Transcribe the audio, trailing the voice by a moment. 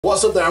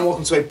What's up there and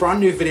welcome to a brand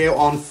new video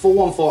on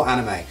 414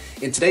 Anime.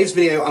 In today's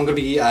video I'm going to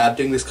be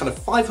doing this kind of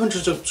 500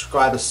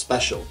 subscriber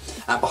special.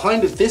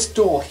 Behind this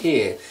door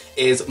here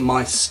is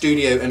my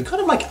studio and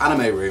kind of like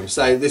anime room.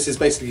 So this is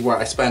basically where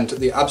I spend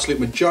the absolute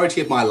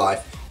majority of my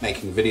life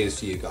making videos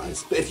for you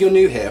guys. But if you're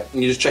new here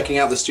and you're just checking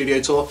out the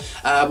studio tour,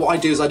 what I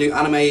do is I do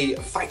anime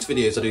fact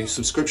videos, I do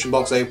subscription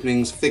box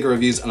openings, figure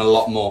reviews and a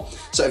lot more.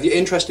 So if you're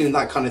interested in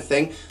that kind of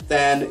thing,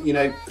 then you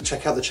know,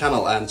 check out the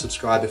channel and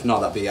subscribe. If not,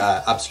 that'd be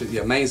absolutely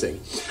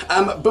amazing.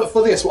 But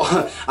for this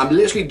one, I'm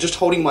literally just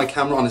holding my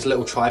camera on this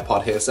little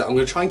tripod here, so I'm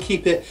going to try and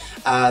keep it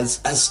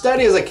as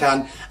sturdy as I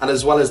can, and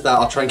as well as that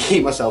I'll try and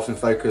keep myself in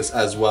focus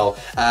as well.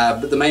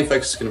 But the main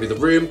focus is going to be the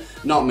room,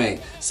 not me.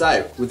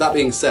 So with that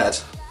being said,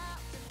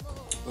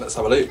 let's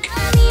have a look.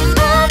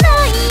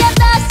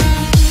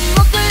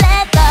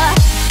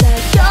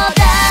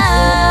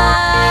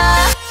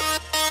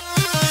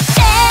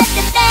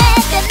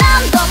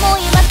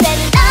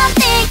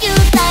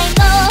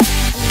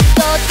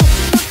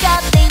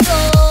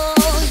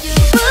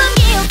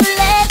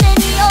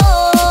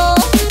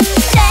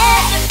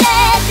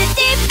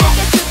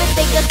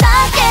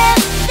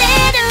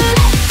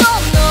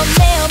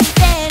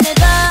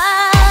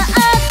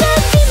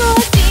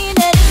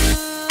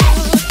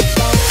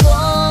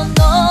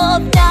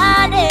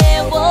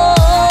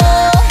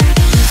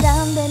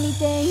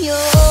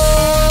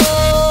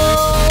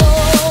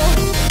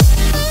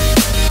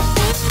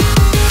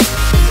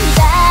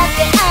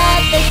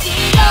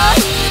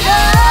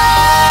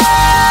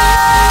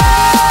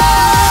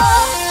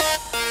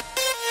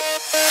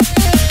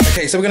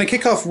 So we're going to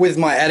kick off with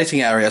my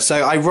editing area.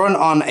 So I run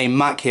on a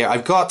Mac here.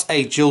 I've got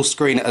a dual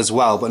screen as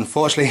well, but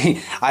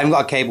unfortunately I haven't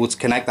got a cable to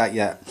connect that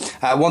yet.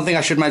 One thing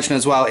I should mention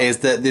as well is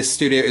that this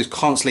studio is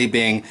constantly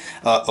being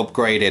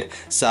upgraded.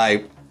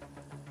 So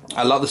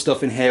a lot of the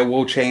stuff in here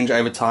will change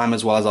over time,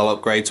 as well as I'll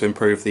upgrade to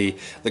improve the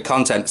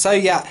content. So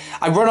yeah,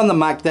 I run on the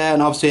Mac there,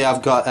 and obviously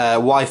I've got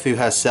waifu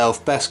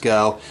herself, best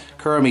girl,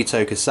 Kurumi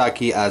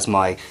Tokisaki as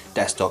my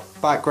desktop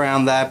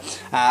background there.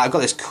 I've got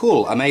this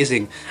cool,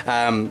 amazing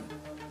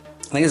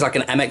I think it's like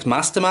an MX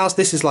Master Mouse.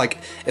 This is like,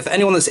 if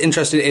anyone that's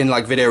interested in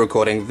like video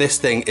recording, this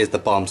thing is the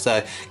bomb.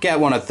 So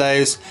get one of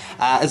those.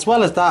 As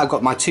well as that, I've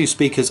got my two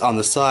speakers on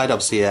the side.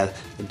 Obviously a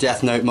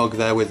Death Note mug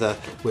there with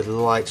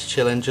lights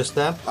chilling just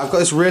there. I've got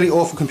this really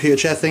awful computer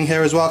chair thing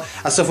here as well.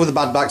 I suffer with a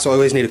bad back, so I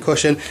always need a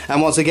cushion. And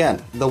once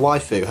again, the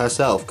waifu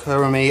herself,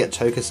 Kurumi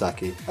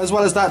Tokisaki. As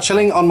well as that,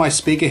 chilling on my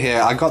speaker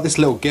here, I got this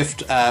little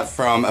gift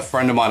from a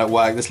friend of mine at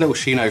work, this little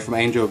Shino from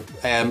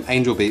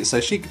Angel Beats. So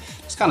she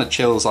just kind of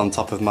chills on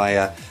top of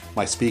my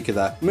my speaker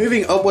there.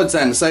 Moving upwards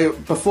then, so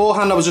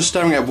beforehand I was just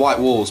staring at white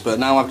walls, but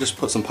now I've just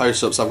put some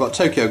posts up. So I've got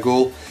Tokyo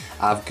Ghoul,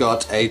 I've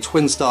got a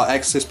Twin Star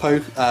Exorcist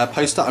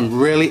poster. I'm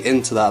really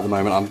into that at the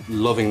moment. I'm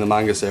loving the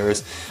manga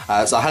series.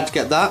 So I had to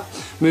get that.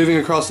 Moving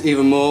across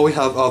even more, we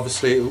have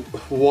obviously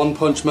One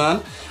Punch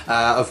Man,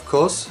 of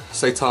course,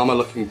 Saitama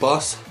looking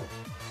boss.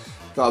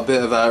 Got a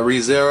bit of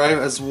ReZero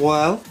as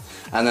well.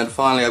 And then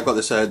finally I've got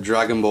this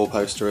Dragon Ball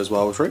poster as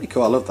well, which is really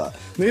cool, I love that.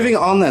 Moving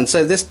on then,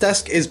 so this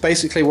desk is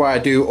basically where I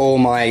do all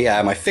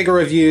my my figure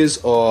reviews,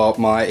 or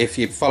my, if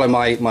you follow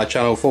my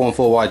channel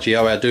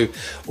 414YGO, I do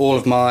all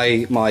of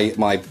my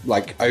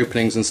like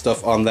openings and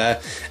stuff on there.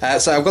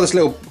 So I've got this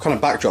little kind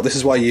of backdrop. This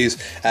is what I use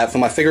for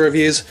my figure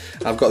reviews.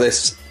 I've got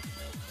this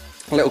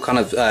little kind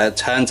of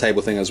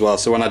turntable thing as well,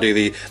 so when I do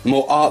the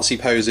more artsy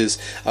poses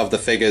of the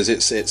figures,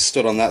 it's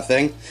stood on that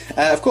thing.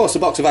 Of course, a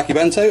box of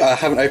Akibento. I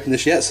haven't opened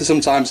this yet, so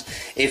sometimes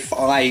if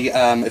I've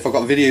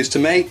got videos to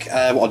make,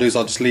 what I'll do is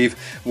I'll just leave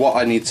what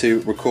I need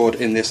to record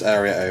in this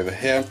area over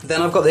here.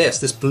 Then I've got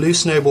this blue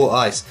Snowball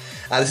ice.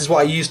 This is what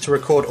I use to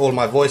record all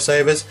my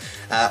voiceovers.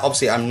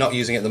 Obviously I'm not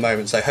using it at the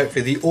moment, so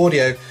hopefully the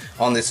audio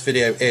on this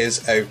video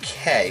is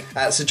okay.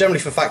 So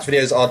generally for fact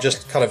videos, I'll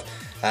just kind of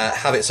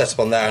have it set up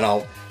on there, and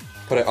I'll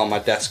put it on my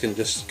desk and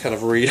just kind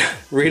of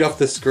read off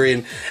the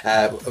screen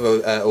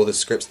all the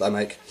scripts that I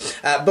make.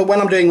 But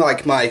when I'm doing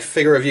like my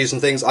figure reviews and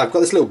things, I've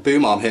got this little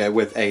boom arm here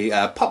with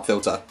a pop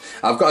filter.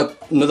 I've got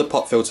another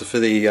pop filter for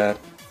the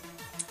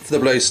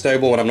blue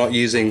Snowball when I'm not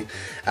using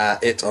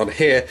it on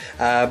here,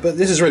 but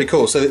this is really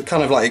cool. So it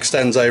kind of like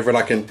extends over and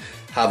I can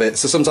have it.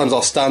 So sometimes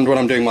I'll stand when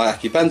I'm doing my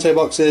Akibento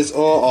boxes,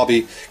 or I'll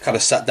be kind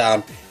of sat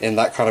down in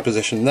that kind of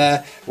position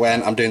there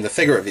when I'm doing the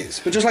figure reviews.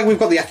 But just like we've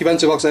got the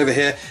Akibento box over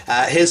here,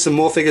 here's some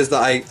more figures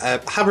that I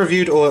have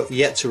reviewed or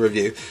yet to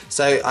review.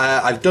 So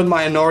I've done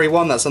my Inori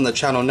one, that's on the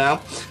channel now.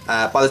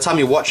 By the time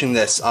you're watching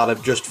this, I'll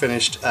have just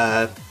finished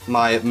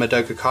my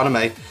Madoka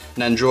Kaname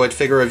Nendroid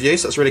figure review,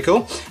 so that's really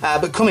cool.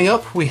 But coming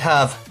up, we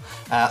have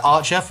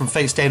Archer from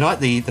Fate Stay Night,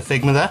 the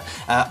Figma there.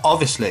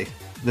 Obviously,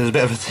 there's a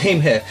bit of a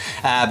theme here,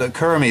 but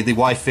Kurumi, the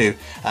waifu,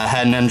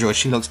 her Nendroid,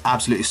 she looks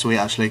absolutely sweet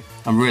actually.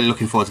 I'm really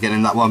looking forward to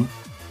getting that one.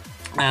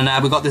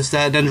 And we got this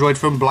Nendroid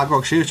from Black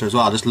Rock Shooter as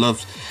well. I just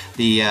loved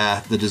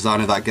the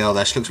design of that girl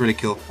there. She looks really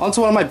cool.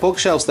 Onto one of my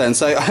bookshelves then.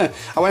 So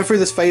I went through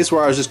this phase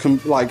where I was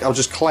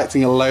just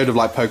collecting a load of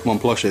like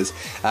Pokemon plushes.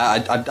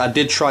 I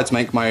did try to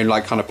make my own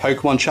like kind of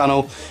Pokemon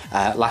channel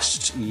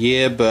last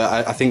year,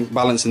 but I think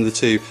balancing the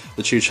two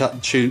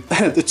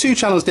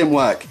channels didn't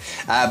work.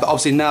 But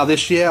obviously now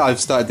this year I've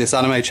started this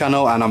anime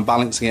channel and I'm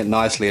balancing it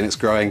nicely and it's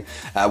growing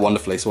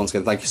wonderfully. So once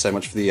again, thank you so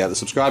much for the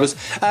subscribers.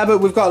 But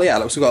we've got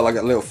like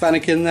a little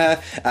Fennec in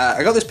there.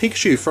 I got this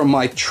Pikachu from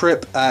my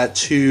trip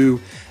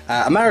to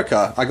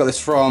America. I got this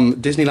from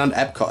Disneyland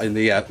Epcot in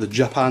the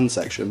Japan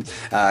section.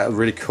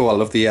 Really cool. I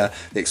love the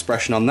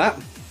expression on that.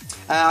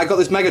 I got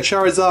this Mega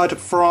Charizard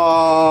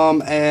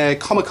from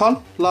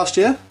Comic-Con last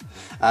year.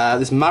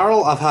 This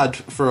Marill I've had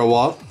for a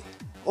while.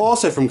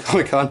 Also from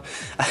Comic-Con,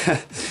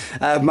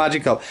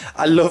 Magikarp.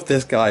 I love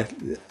this guy.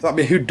 I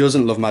mean, who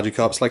doesn't love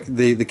Magikarp? It's like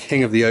the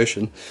king of the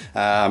ocean.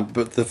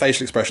 But the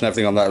facial expression,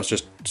 everything on that was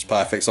just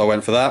perfect, so I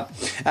went for that.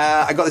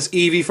 I got this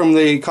Eevee from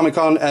the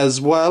Comic-Con as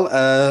well.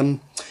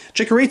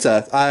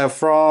 Chikorita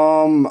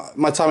from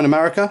my time in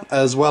America,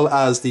 as well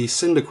as the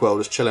Cyndaquil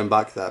just chilling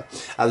back there.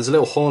 There's a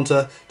little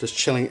Haunter just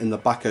chilling in the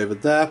back over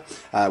there,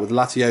 with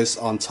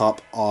Latios on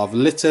top of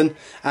Litten,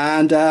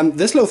 and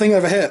this little thing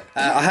over here.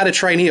 I had a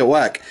trainee at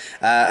work,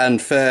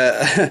 and for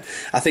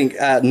I think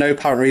no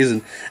apparent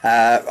reason,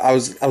 I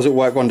was at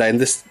work one day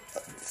and this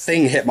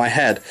thing hit my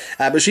head.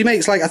 But she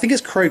makes like, I think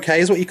it's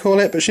croquet is what you call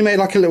it, but she made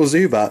like a little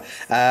Zubat.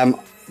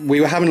 We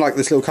were having like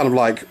this little kind of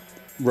like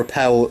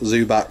repel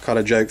Zubat kind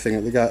of joke thing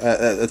at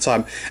the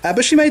time,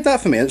 but she made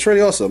that for me and it's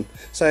really awesome.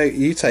 So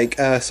you take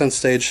center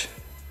stage,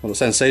 well, not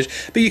center stage,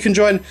 but you can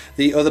join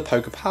the other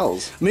Poke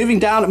Pals. Moving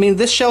down, I mean,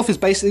 this shelf is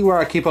basically where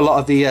I keep a lot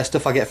of the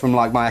stuff I get from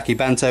like my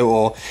Akibento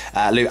or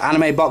Loot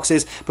Anime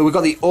boxes, but we've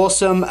got the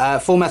awesome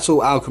Full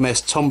Metal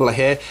Alchemist tumbler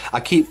here. I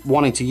keep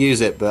wanting to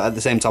use it, but at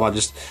the same time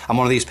I'm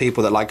one of these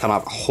people that like kind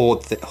of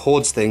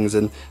hoards things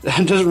and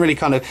doesn't really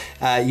kind of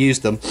use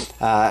them.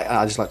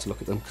 I just like to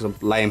look at them because I'm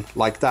lame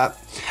like that.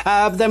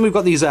 Then we've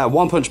got these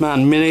One Punch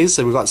Man minis,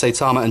 so we've got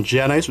Saitama and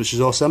Genos, which is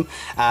awesome.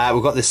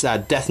 We've got this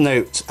Death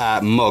Note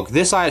mug.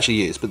 This I actually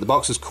use, but the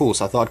box is cool,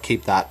 so I thought I'd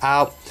keep that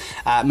out.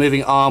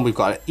 Moving on, we've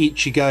got an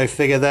Ichigo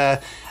figure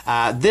there.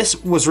 This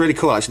was really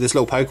cool, actually, this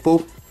little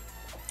Pokeball.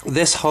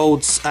 This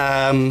holds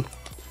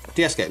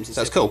DS games, so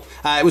that's cool.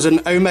 It was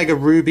an Omega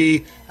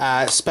Ruby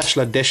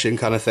special edition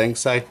kind of thing,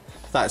 so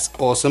that's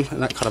awesome,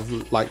 and that kind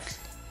of like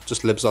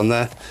just lives on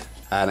there.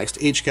 Next to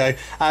Ichigo.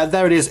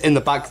 There it is in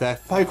the back there.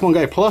 Pokemon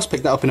Go Plus,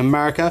 picked that up in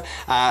America.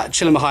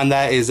 Chilling behind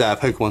there is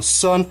Pokemon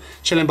Sun.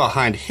 Chilling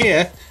behind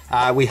here,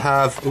 we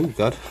have, oh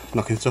god,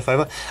 knocking stuff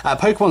over,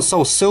 Pokemon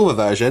Soul Silver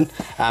version.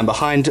 And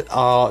behind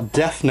our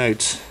Death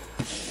Note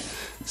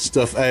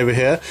stuff over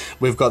here,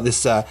 we've got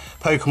this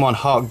Pokemon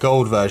Heart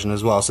Gold version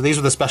as well. So these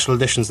were the special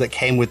editions that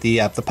came with the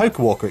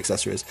Pokewalker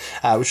accessories,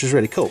 which is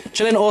really cool.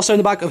 Chilling also in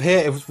the back of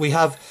here, we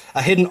have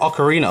a hidden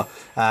Ocarina.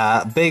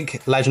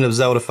 Big Legend of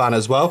Zelda fan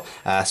as well.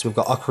 So we've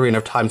got Ocarina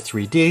of Time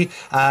 3D.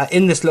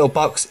 In this little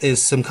box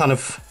is some kind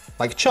of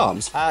like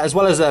charms. As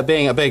well as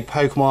being a big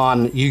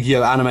Pokemon,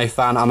 Yu-Gi-Oh anime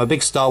fan, I'm a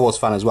big Star Wars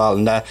fan as well,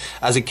 and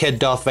as a kid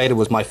Darth Vader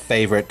was my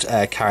favourite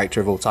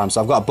character of all time, so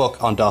I've got a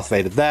book on Darth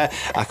Vader there.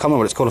 I can't remember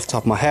what it's called off the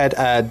top of my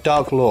head.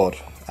 Dark Lord,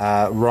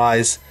 the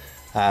Rise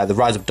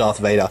of Darth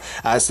Vader.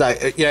 So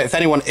you know, if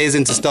anyone is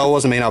into Star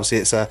Wars, I mean obviously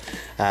it's a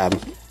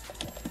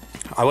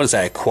I wouldn't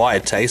say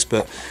acquired taste,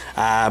 but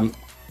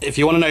if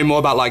you want to know more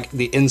about like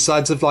the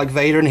insides of like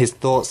Vader and his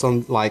thoughts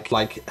on like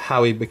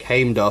how he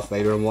became Darth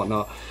Vader and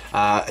whatnot,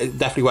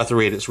 definitely worth a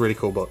read. It's a really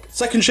cool book.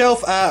 Second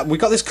shelf, we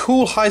got this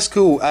cool high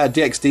school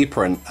DxD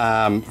print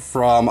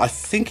from, I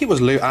think it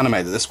was Loot Anime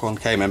that this one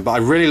came in, but I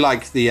really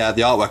like the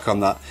artwork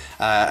on that,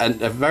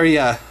 and a very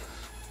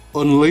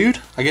unlude,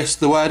 I guess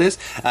the word is,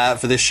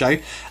 for this show,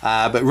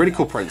 but really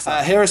cool prints.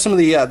 Here are some of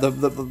the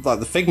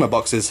Figma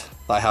boxes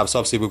that I have. So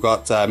obviously we've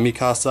got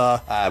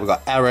Mikasa, we've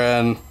got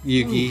Eren,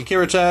 Yugi,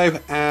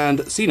 Kirito, and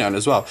Xenon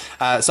as well.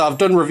 So I've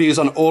done reviews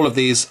on all of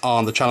these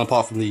on the channel,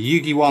 apart from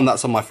the Yugi one,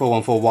 that's on my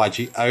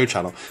 414YGO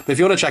channel. But if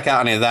you want to check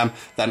out any of them,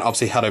 then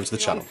obviously head over to the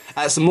channel.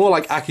 Some more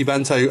like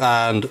Akibento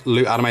and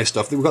Loot Anime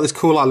stuff. We've got this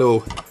cool like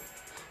little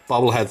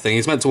bobblehead thing.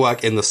 He's meant to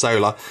work in the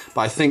solar,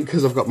 but I think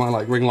because I've got my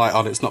like ring light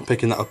on, it's not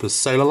picking that up as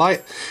solar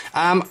light.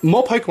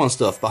 More Pokemon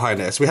stuff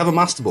behind this. We have a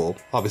Master Ball,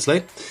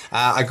 obviously.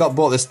 I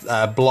bought this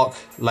block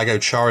Lego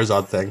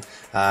Charizard thing.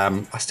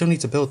 I still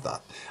need to build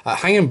that.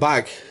 Hanging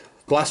back,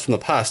 blast from the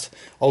past,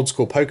 old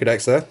school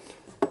Pokedex there,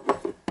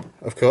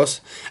 of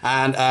course.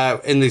 And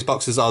in these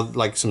boxes are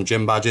like some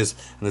gym badges,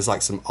 and there's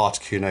like some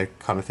Articuno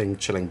kind of thing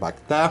chilling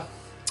back there.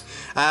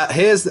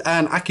 Here's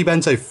an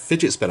Akibento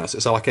fidget spinner, so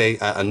it's like a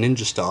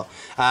ninja star.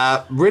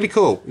 Really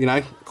cool, you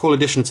know, cool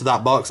addition to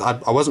that box.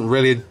 I wasn't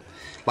really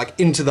like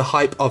into the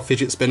hype of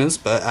fidget spinners,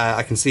 but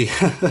I can see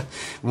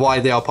why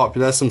they are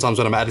popular. Sometimes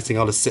when I'm editing,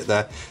 I'll just sit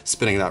there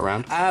spinning that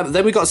around.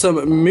 Then we got some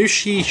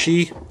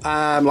mushishi,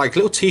 like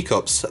little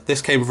teacups.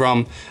 This came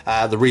from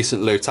the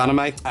recent Loot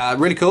anime.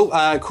 Really cool,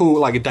 cool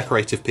like a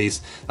decorative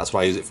piece. That's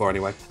what I use it for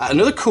anyway.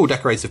 Another cool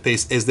decorative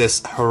piece is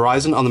this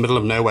Horizon on the middle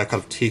of nowhere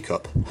kind of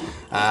teacup.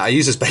 I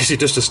use this basically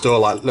just to store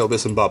like little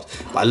bits and bobs.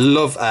 But I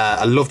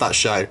love that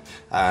show,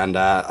 and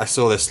I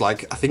saw this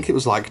like, I think it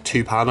was like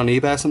 £2 on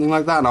eBay or something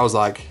like that, and I was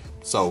like,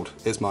 sold,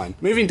 it's mine.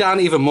 Moving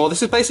down even more,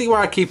 this is basically where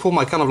I keep all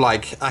my kind of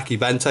like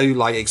Akibento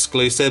like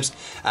exclusives.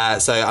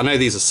 So I know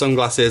these are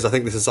sunglasses, I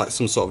think this is like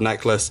some sort of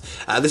necklace.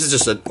 This is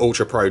just an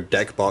Ultra Pro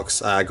deck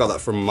box. I got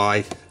that from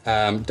my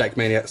Deck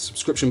Mania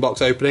subscription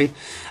box opening.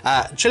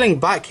 Chilling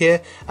back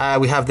here,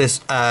 we have this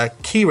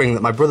keyring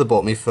that my brother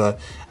bought me for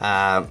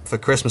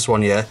Christmas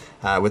one year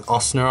with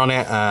Osner on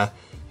it.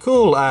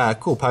 Cool,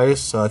 cool pose,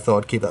 so I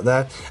thought I'd keep that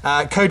there.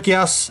 Code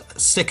Geass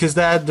stickers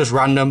there, just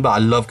random, but I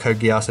love Code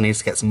Geass. I need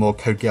to get some more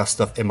Code Geass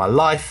stuff in my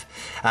life.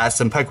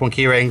 Some Pokemon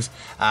keyrings,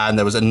 and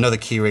there was another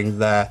keyring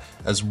there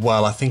as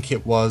well. I think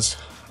it was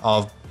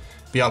of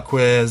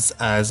Byakuya's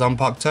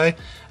Zenpaku,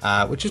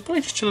 which is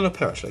probably just chilling up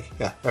here actually.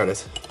 Yeah, there it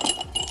is.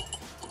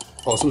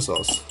 Awesome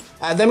sauce.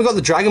 Then we got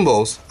the Dragon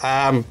Balls.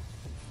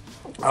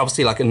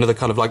 Obviously like another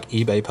kind of like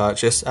eBay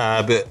purchase,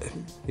 but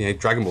you know,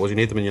 Dragon Balls, you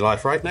need them in your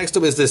life, right? Next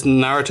up is this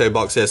Naruto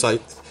box here. So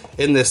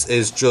in this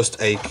is just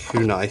a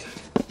kunai.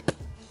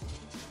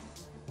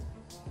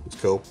 It's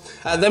cool.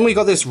 Then we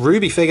got this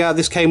Ruby figure.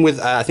 This came with,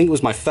 I think it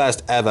was my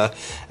first ever,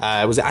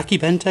 was it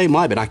Akibento?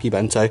 Might have been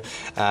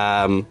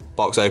Akibento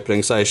box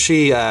opening. So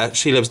she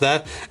lives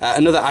there.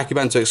 Another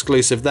Akibento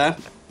exclusive there.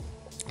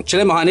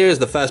 Chilling behind here is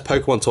the first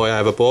Pokemon toy I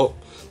ever bought.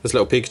 This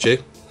little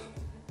Pikachu.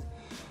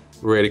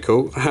 Really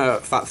cool,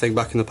 fat thing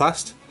back in the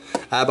past.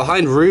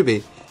 Behind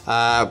Ruby,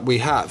 we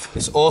have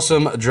this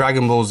awesome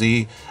Dragon Ball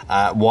Z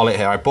wallet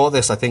here. I bought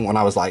this, I think, when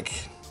I was like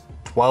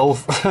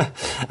 12.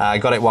 I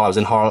got it while I was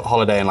in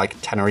holiday in like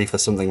Tenerife or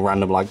something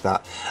random like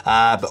that.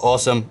 But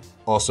awesome,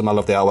 awesome. I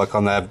love the artwork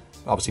on there.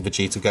 Obviously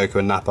Vegeta, Goku,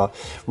 and Nappa.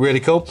 Really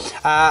cool.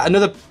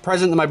 Another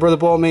present that my brother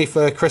bought me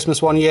for Christmas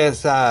one year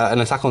is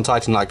an Attack on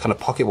Titan like kind of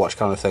pocket watch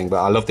kind of thing,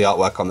 but I love the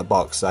artwork on the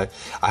box, so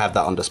I have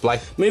that on display.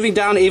 Moving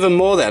down even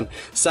more then.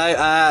 So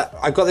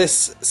I've got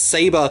this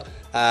Saber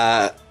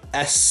Galaxy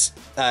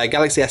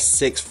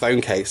S6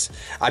 phone case.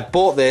 I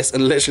bought this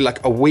and literally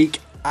like a week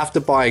after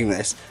buying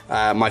this,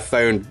 my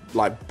phone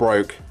like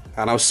broke.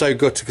 And I was so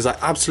gutted because I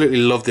absolutely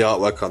love the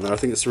artwork on there. I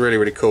think it's really,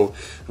 really cool.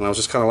 And I was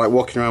just kind of like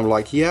walking around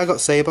like, yeah, I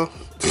got Saber.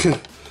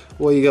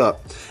 What you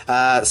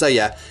got? So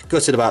yeah,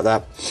 gutted about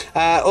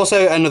that.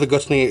 Also, another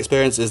gutting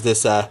experience is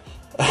this this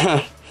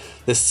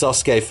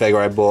Sasuke figure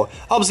I bought.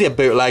 Obviously a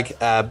bootleg,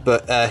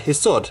 but his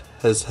sword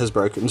has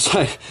broken.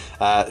 So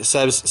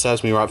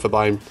serves me right for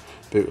buying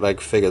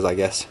bootleg figures, I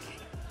guess.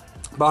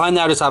 Behind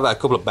there I just have a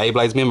couple of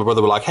Beyblades. Me and my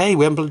brother were like, hey,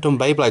 we haven't done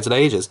Beyblades in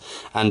ages.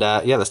 And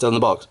yeah, they're still in the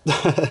box.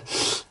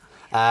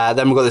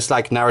 Then we've got this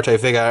like Naruto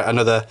figure,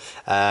 another,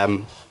 I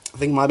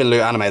think it might have been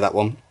Loot Anime, that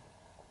one.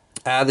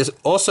 This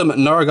awesome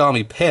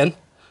Noragami pin,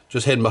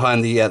 just hidden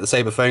behind the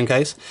Saber phone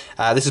case.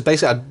 This is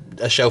basically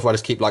a shelf where I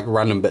just keep like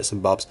random bits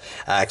and bobs,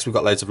 because we've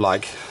got loads of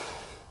like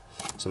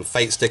some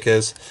Fate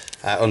stickers.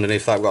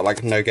 Underneath that we've got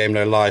like No Game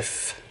No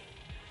Life,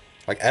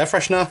 like air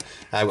freshener.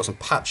 We've got some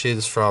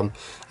patches from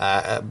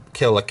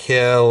Kill la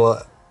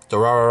Kill,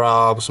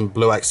 Dorara, some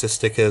Blue Exorcist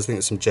stickers. I think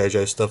there's some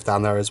JoJo stuff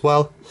down there as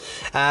well.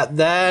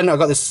 Then I've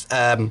got this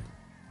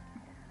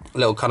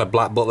little kind of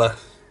Black Butler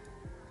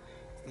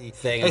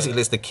thing.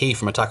 Basically, it's the key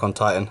from Attack on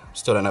Titan.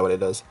 Still don't know what it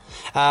does.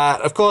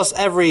 Of course,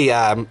 every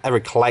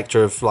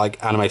collector of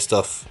like anime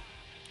stuff,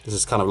 this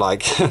is kind of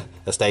like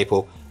a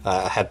staple.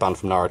 A headband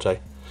from Naruto.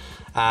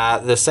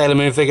 The Sailor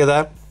Moon figure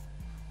there.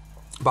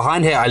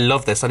 Behind here, I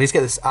love this. I need to get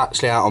this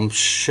actually out on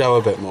show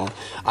a bit more.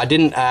 I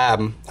didn't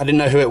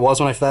know who it was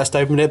when I first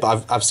opened it,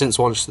 but I've since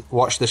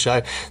watched the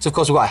show. So of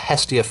course we've got a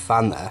Hestia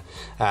fan there,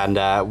 and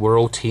we're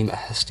all team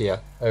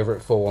Hestia over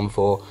at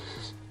 414.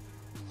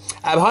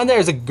 Behind there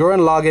is a Gurren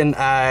Lagann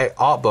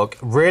art book,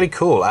 really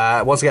cool.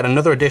 Once again,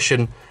 another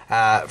edition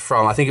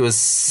from, I think it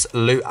was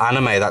Loot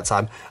Anime that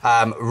time.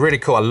 Really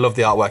cool, I love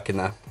the artwork in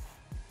there.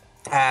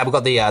 We've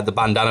got the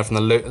bandana from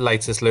the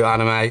latest Loot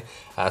Anime,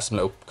 some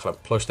little kind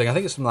of plush thing. I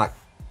think it's from like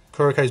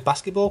Kuroko's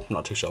basketball, I'm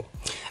not too sure.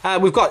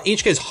 We've got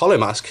Ichigo's hollow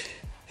mask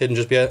hidden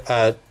just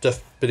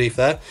beneath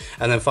there,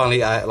 and then finally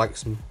like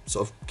some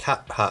sort of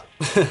cat hat,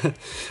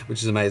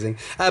 which is amazing.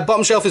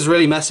 Bottom shelf is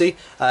really messy.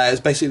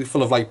 It's basically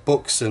full of like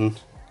books and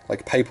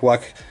like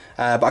paperwork,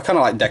 but I kind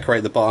of like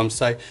decorate the bottom.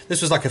 So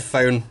this was like a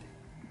phone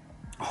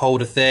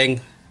holder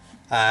thing.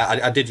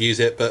 I did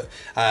use it, but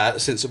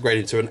since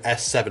upgrading to an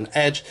S7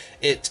 Edge,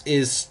 it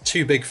is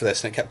too big for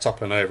this and it kept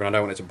toppling over and I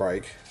don't want it to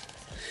break.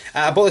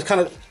 I bought this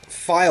kind of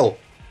file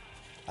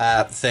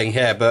thing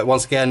here, but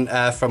once again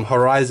from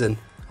Horizon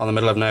on the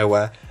middle of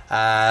nowhere.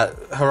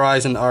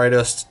 Horizon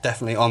Aridust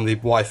definitely on the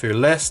waifu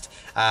list,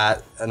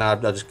 and I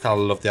just kind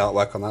of love the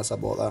artwork on that, so I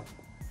bought that.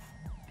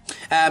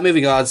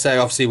 Moving on, so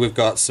obviously we've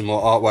got some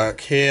more artwork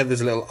here.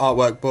 There's a little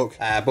artwork book,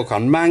 book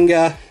on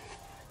manga,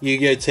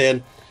 Yu-Gi-Oh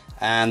tin,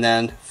 and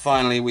then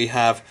finally we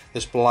have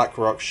this Black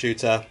Rock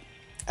Shooter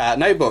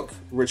notebook,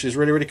 which is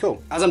really, really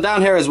cool. As I'm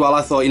down here as well,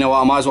 I thought, you know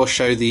what, I might as well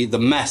show the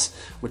mess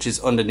which is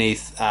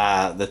underneath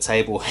the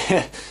table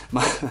here.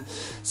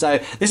 So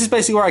this is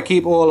basically where I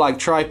keep all like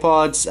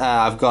tripods.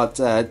 I've got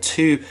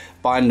 2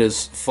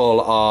 binders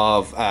full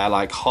of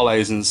like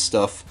hollows and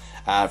stuff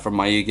from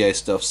my Yu-Gi-Oh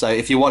stuff. So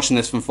if you're watching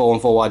this from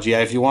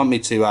 414YGO, if you want me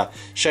to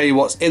show you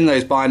what's in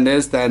those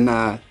binders, then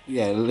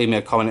yeah, leave me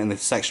a comment in the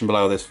section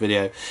below this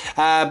video.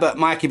 But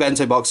my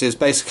Akibento boxes,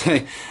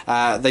 basically,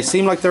 they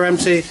seem like they're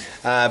empty,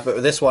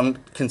 but this one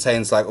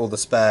contains like all the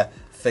spare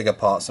figure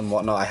parts and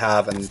whatnot I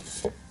have, and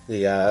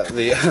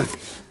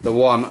the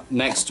one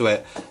next to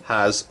it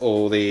has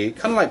all the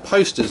kind of like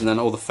posters and then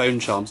all the phone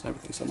charms and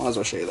everything. So I might as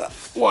well show you that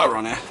while we're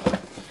on here.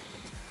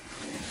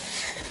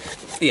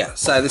 Yeah,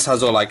 so this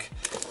has all like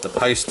the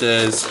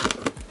posters,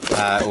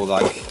 all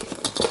like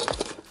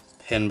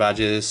pin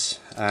badges,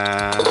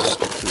 and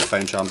the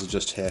phone charms are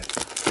just here.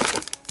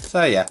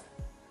 So yeah,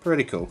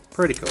 pretty cool,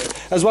 pretty cool.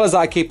 As well as that,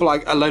 I keep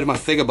like a load of my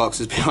figure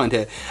boxes behind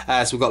here.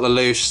 So we've got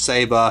Lelouch,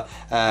 Saber,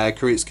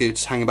 Kurutsugu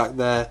just hanging back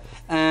there,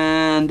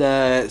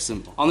 and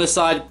some on this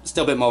side,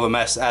 still a bit more of a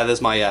mess. There's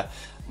my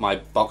my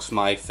box for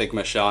my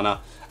Figma Shana.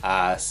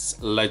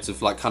 Loads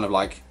of like kind of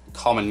like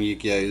common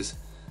Yu-Gi-Ohs.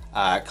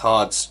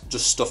 Cards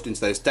just stuffed into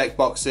those deck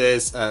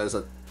boxes. There's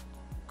a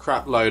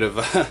crap load of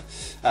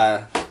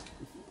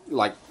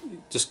like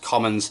just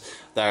commons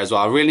there as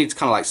well. I really need to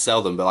kind of like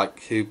sell them, but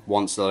like who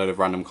wants a load of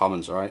random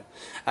commons, right?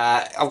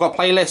 I've got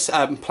playlists,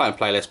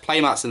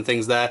 playmats and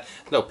things there.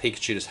 Little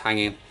Pikachu just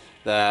hanging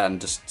there,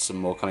 and just some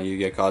more kind of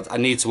Yu-Gi-Oh cards. I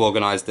need to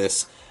organise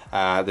this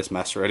this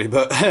mess really,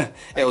 but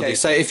it'll do.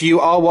 So if you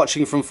are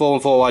watching from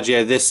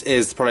 414YGO, this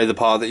is probably the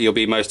part that you'll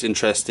be most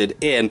interested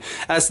in.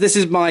 So this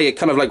is my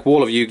kind of like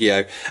wall of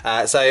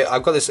Yu-Gi-Oh. So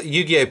I've got this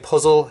Yu-Gi-Oh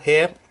puzzle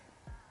here.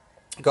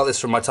 Got this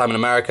from my time in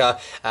America.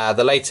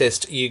 The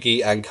latest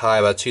Yu-Gi and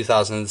Kaiba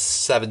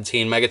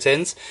 2017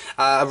 megatins.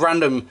 A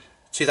random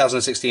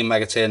 2016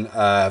 megatin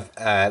of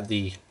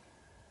the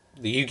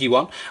Yu-Gi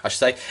one, I should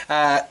say.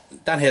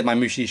 Down here, my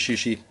Mushi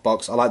Sushi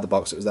box. I like the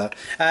box that was there.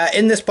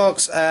 In this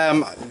box,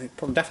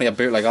 definitely a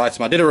bootleg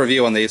item. I did a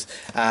review on these,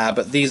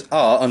 but these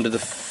are under the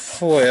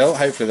foil.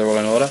 Hopefully they're all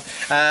in order.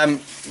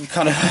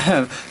 Kind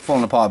of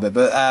falling apart a bit,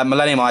 but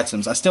Millennium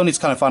items. I still need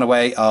to kind of find a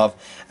way of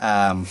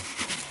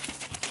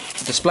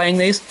displaying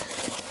these.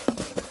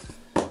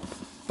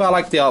 But I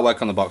like the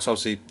artwork on the box.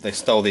 Obviously, they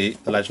stole the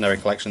Legendary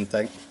Collection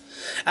thing.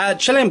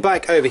 Chilling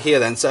back over here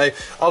then, so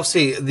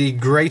obviously the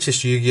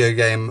greatest Yu-Gi-Oh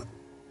game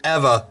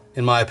ever,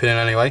 in my opinion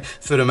anyway,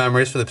 Food of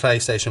Memories for the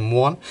PlayStation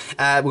 1.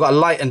 We've got a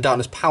Light and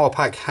Darkness Power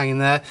Pack hanging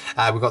there.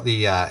 We've got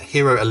the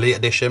Hero Elite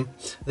Edition.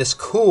 This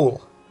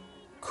cool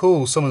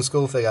Summon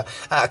Skull figure.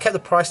 I kept the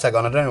price tag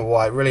on, I don't know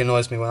why, it really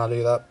annoys me when I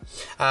do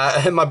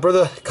that. My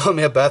brother got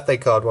me a birthday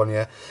card one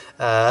year,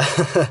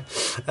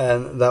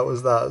 and that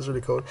was really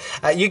cool.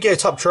 Yu-Gi-Oh!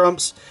 Top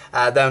Trumps,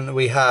 then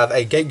we have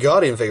a Gate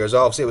Guardian figure as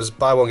well. Obviously it was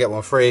buy one get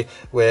one free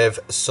with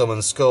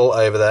Summon Skull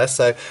over there,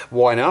 so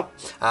why not?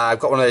 I've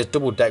got one of those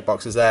double deck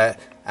boxes there,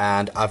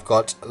 and I've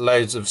got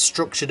loads of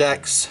structure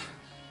decks.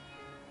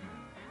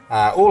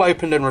 All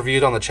opened and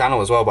reviewed on the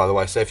channel as well, by the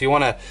way. So if you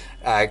want to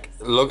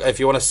if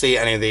you want to see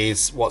any of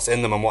these, what's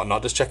in them and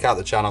whatnot, just check out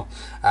the channel.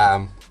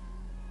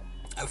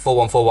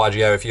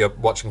 414YGO if you're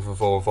watching from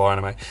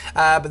 414 Anime.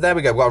 But there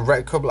we go. We've got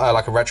a couple,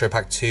 like a Retro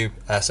Pack 2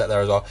 set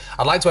there as well.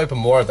 I'd like to open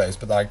more of those,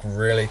 but they're like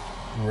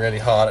really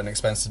hard and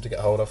expensive to get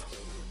hold of.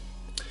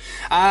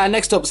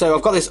 Next up, so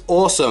I've got this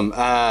awesome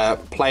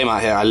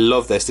playmat here. I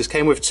love this. This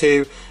came with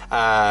 2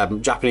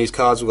 Japanese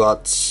cards. We've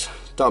got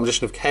Dark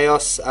Magician of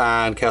Chaos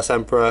and Chaos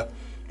Emperor,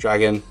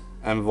 Dragon,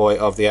 Envoy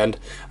of the End.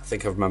 I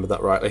think I've remembered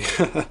that rightly.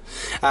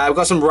 We've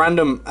got some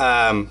random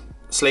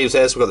sleeves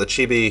here. So we've got the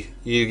Chibi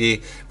Yugi,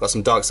 we've got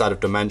some Dark Side of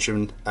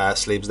Dimension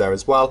sleeves there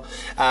as well.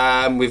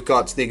 We've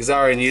got the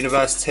Xarian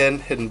Universe tin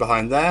hidden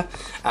behind there.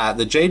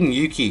 The Jaden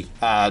Yuki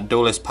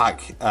Duelist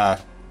Pack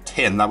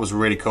tin, that was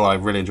really cool. I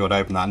really enjoyed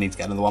opening that. I need to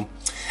get another one.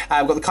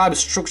 We've got the Kaiba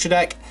Structure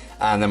Deck,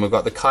 and then we've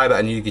got the Kaiba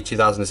and Yugi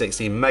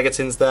 2016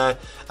 Megatins there.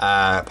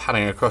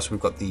 Panning across,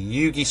 we've got the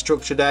Yugi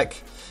Structure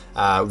Deck.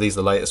 These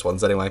are the latest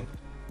ones anyway.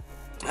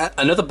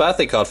 Another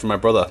birthday card from my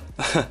brother.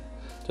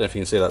 Don't know if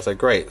you can see that. So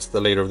great, it's the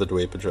leader of the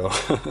Dweeb Patrol.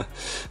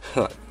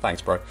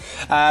 Thanks, bro.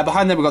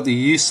 Behind them we've got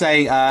the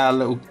Yusei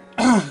little,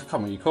 I can't remember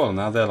what you call them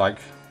now. They're like,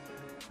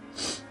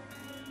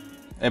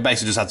 it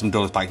basically just had some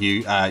Duelist Pack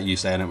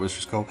Yusei in it, which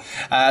was cool.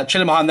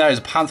 Chilling behind there is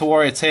a Panther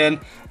Warrior tin,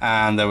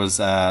 and there was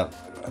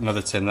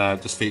another tin there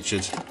just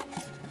featured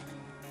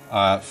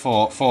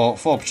four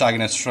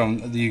protagonists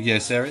from the Yu-Gi-Oh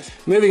series.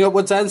 Moving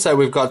upwards then, so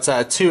we've got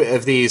 2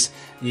 of these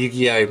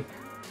Yu-Gi-Oh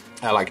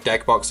like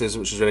deck boxes,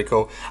 which is really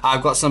cool.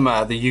 I've got some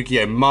the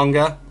Yu-Gi-Oh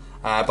manga.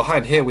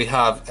 Behind here we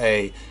have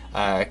a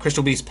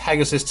Crystal Beast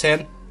Pegasus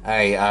tin,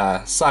 a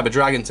Cyber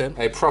Dragon tin,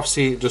 a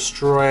Prophecy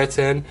Destroyer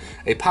tin,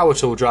 a Power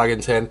Tool Dragon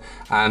tin,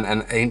 and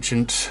an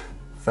Ancient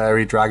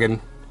Fairy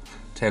Dragon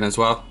tin as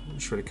well,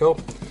 which is really cool.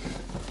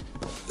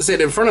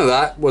 sitting in front of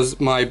that was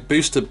my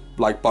booster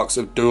box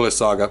of Duelist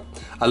Saga.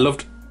 I love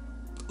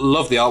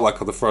the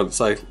artwork on the front,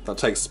 so that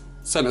takes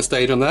center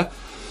stage on there.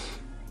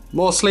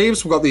 More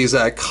sleeves. We've got these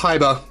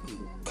Kaiba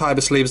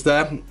sleeves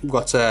there. We've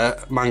got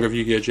Manga of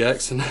Yu-Gi-Oh!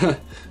 GX. And do you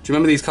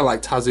remember these kind of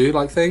like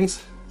Tazu-like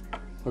things?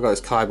 I've got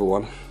this Kaiba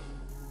one.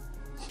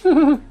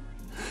 So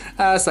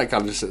that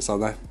kind of just sits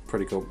on there.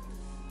 Pretty cool.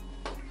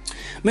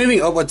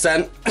 Moving upwards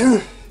then.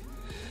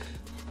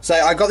 So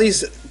I got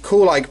these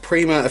cool like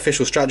Prima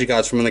official strategy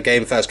guides from when the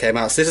game first came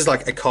out. So this is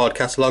like a card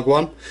catalog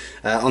one.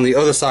 On the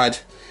other side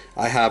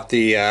I have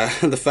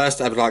the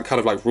first ever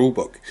kind of rule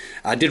book.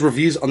 I did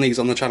reviews on these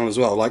on the channel as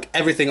well. Like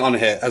everything on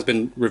here has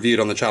been reviewed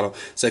on the channel.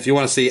 So if you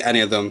want to see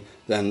any of them,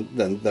 then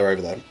they're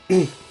over there.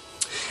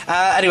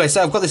 Anyway,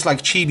 so I've got this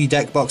like chibi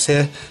deck box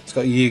here. It's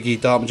got Yugi,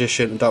 Dark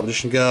Magician, and Dark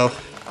Magician Girl.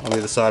 On the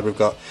other side we've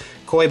got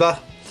Koiba,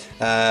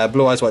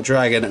 Blue Eyes White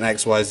Dragon, and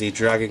XYZ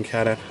Dragon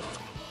Cannon.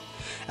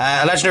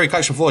 A Legendary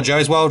Collection for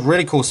Joe's World,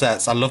 really cool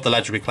sets. I love the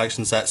Legendary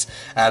Collection sets.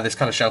 This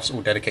kind of shelf's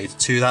all dedicated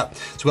to that.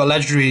 So we've got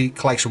Legendary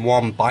Collection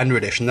 1 Binder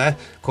Edition there.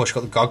 Of course, you've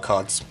got the God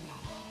cards.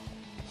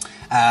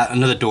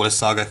 Another Duelist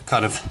Saga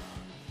kind of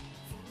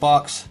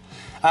box.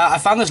 I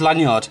found this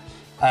lanyard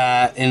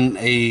in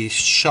a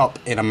shop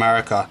in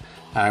America.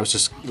 I was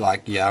just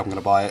like, yeah, I'm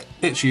gonna buy it.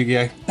 It's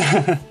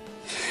Yu-Gi-Oh!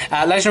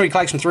 Legendary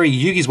Collection 3,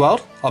 Yugi's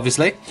World,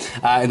 obviously.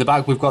 In the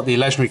back we've got the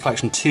Legendary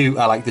Collection 2,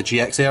 like the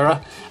GX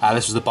era.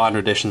 This was the binder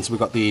edition, so we've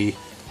got the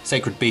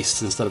Sacred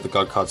Beasts instead of the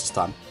God cards this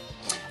time.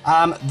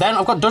 Then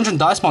I've got Dungeon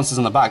Dice Monsters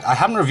on the back. I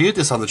haven't reviewed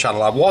this on the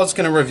channel. I was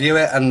going to review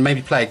it and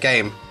maybe play a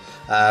game.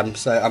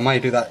 So I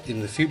might do that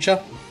in the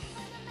future.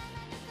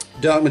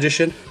 Dark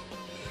Magician.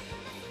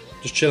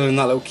 Just chilling in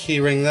that little key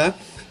ring there.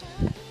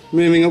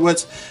 Moving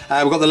upwards,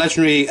 we've got the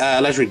legendary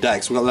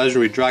decks. We've got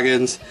Legendary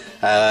Dragons,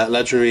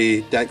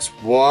 Legendary Decks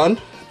 1,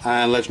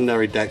 and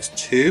Legendary Decks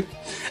 2.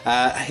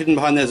 Hidden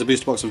behind there is a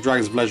booster box of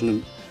Dragons of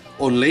Legend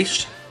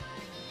Unleashed.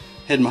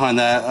 Hidden behind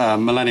there,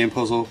 Millennium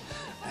Puzzle,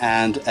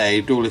 and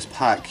a Duelist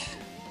Pack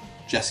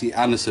Jesse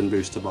Anderson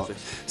booster box.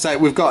 So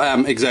we've got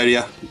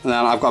Exodia, and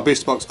then I've got a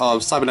booster box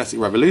of Cybernetic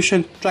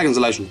Revolution, Dragons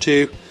of Legend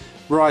 2,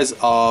 Rise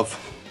of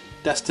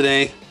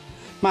Destiny,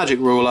 Magic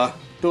Ruler,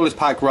 Duelist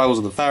Pack Rolls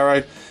of the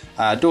Pharaoh,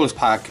 Duelist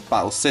Pack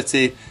Battle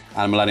City,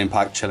 and Millennium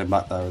Pack chilling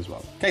back there as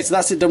well. Okay, so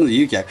that's it done with the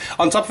Yu-Gi-Oh!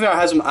 On top of it I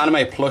have some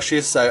anime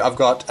plushies, so I've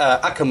got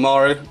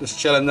Akamaru just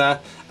chilling there.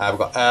 We've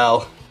got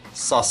L,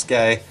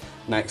 Sasuke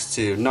next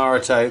to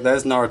Naruto.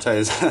 There's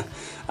Naruto's,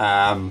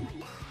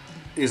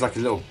 he's like a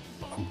little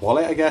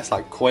wallet, I guess,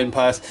 like coin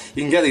purse.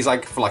 You can get these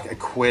like for like a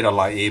quid on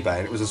like eBay,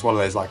 and it was just one of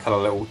those like kind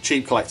of little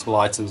cheap collectible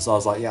items, so I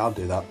was like, yeah, I'll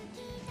do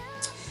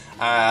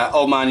that.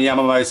 Old Man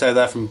Yamamoto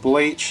there from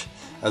Bleach,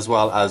 as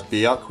well as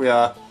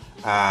Byakuya.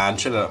 And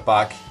chilling at the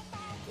back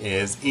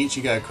is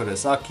Ichigo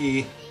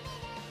Kurosaki.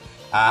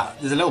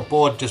 There's a little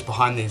board just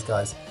behind these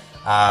guys.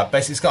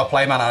 Basically, it's got a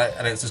playmat on it,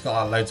 and it's just got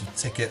like, loads of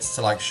tickets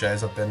to like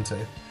shows I've been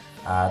to.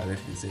 I don't know if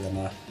you can see them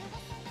there,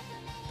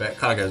 but it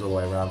kind of goes all the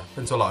way around.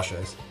 Been to a lot of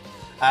shows.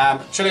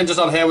 Chilling just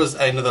on here was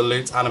another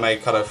Loot anime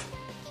kind of.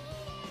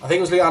 I think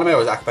it was Loot anime or it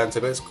was Akabente,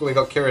 but it's cool. We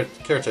got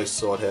Kirito's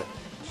sword here,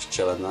 just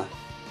chilling there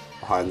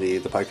behind the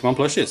Pokemon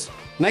plushies.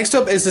 Next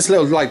up is this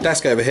little like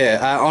desk over here.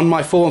 On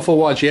my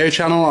 414 YGO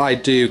channel I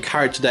do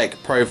character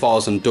deck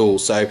profiles and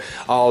duels, so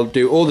I'll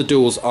do all the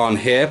duels on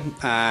here,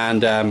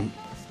 and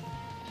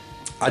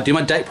I do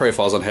my deck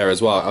profiles on here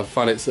as well. I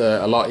find it's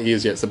a lot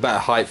easier, it's a better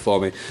height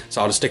for me,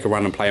 so I'll just stick a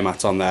random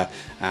playmat on there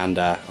and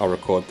I'll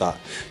record that.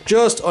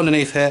 Just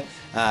underneath here,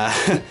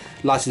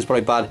 lighting's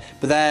probably bad,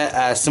 but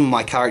they're some of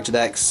my character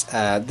decks.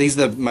 These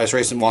are the most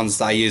recent ones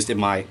that I used in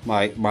my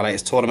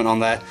latest tournament on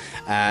there.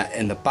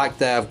 In the back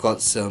there I've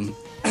got some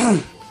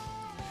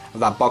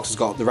that box has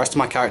got the rest of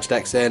my character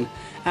decks in,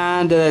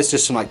 and there's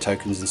just some like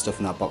tokens and stuff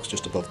in that box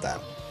just above there.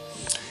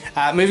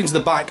 Moving to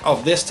the back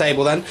of this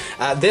table then,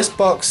 this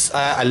box,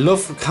 I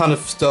love kind of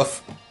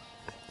stuff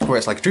where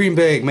it's like dream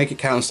big, make it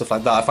count and stuff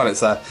like that. I find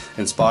it's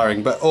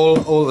inspiring, but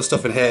all the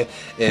stuff in here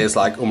is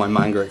like all my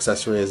manga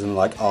accessories and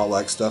like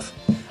artwork stuff,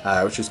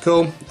 which is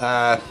cool.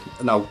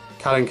 No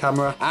Canon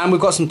camera, and we've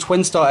got some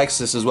Twin Star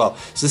Exorcist as well.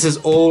 So this is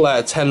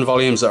all 10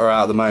 volumes that are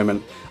out at the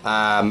moment.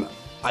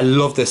 I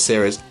love this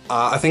series.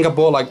 I think I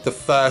bought like the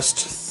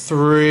first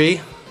 3.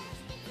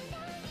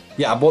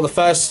 Yeah, I bought the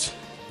first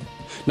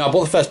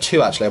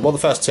 2 actually. I bought the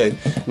first 2,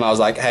 and I was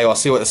like, hey, I'll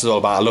see what this is all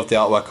about. I love the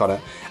artwork on it,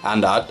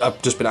 and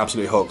I've just been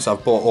absolutely hooked, so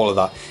I've bought all of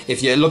that.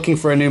 If you're looking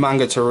for a new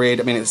manga to read,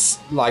 I mean, it's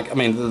like,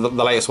 the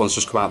latest one's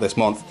just come out this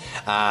month,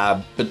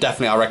 but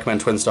definitely I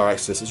recommend Twin Star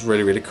Exorcist. It's a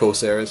really, really cool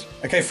series.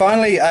 Okay,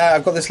 finally,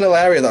 I've got this little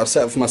area that I've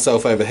set up for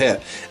myself over here.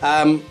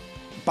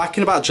 Back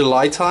in about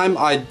July time,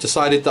 I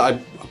decided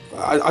that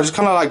I just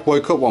kind of like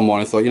woke up one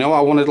morning and thought, you know what,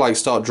 I wanted to like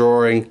start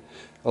drawing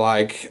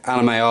like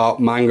anime art,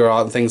 manga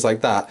art and things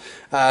like that,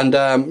 and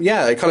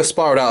yeah, it kind of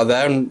spiraled out of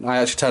there, and I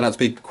actually turned out to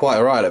be quite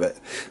alright at it.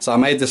 So I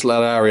made this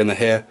little area in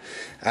here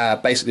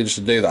basically just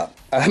to do that.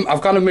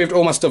 I've kind of moved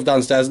all my stuff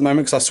downstairs at the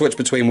moment because I switched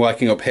between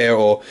working up here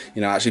or,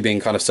 you know, actually being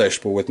kind of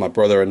sociable with my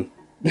brother and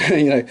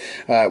you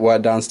know,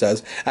 work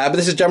downstairs, but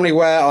this is generally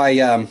where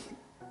I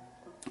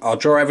I'll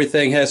draw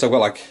everything here. So I've got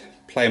like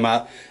play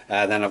mat,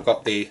 and then I've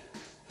got the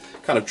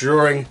kind of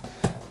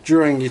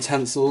drawing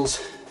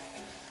utensils,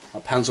 a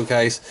pencil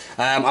case.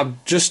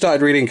 I've just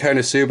started reading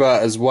Konosuba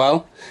as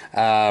well.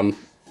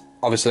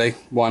 Obviously,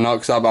 why not?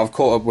 Because I've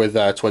caught up with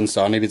Twin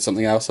Star. I needed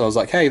something else, so I was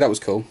like, hey, that was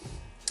cool.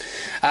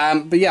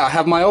 But yeah, I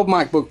have my old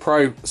MacBook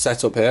Pro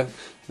set up here.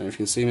 I don't know if you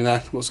can see me there.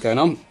 What's going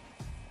on?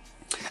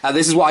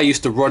 This is what I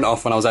used to run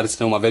off when I was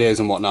editing all my videos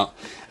and whatnot.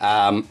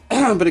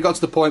 But it got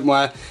to the point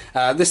where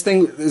this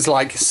thing is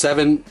like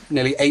 7,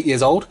 nearly 8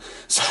 years old.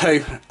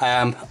 So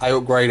I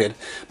upgraded.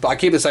 But I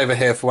keep this over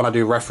here for when I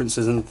do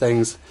references and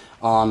things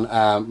on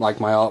like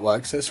my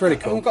artwork. So it's really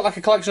cool. I've got like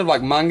a collection of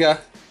like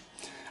manga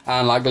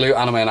and like blue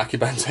anime and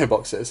Akibento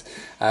boxes.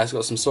 It's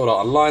got some Sword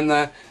Art Online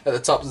there. At the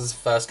top is the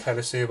first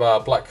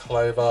Konosuba, Black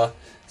Clover,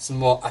 some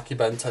more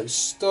Akibento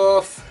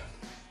stuff.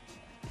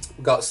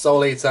 We've got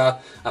Soul Eater.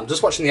 I'm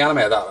just watching the anime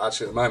of that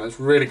actually at the moment. It's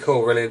really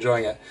cool, really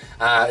enjoying it.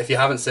 If you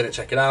haven't seen it,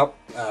 check it out.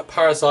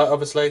 Parasite,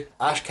 obviously.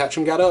 Ash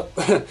Ketchum Get Up.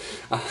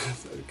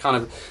 Kind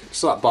of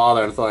just that bar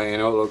there and thought, you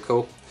know, it looked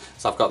cool.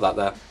 So I've got that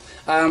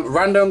there.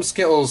 Random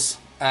Skittles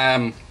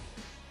candle,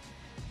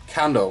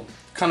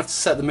 kind of to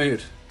set the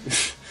mood.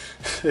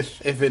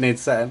 if it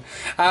needs setting.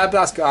 But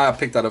that's, I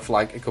picked that up for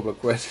like a couple of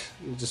quid.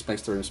 It just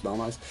makes the room smell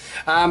nice.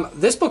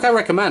 This book I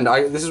recommend.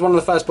 This is one of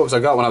the first books I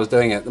got when I was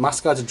doing it. The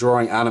Master Guide to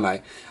Drawing Anime.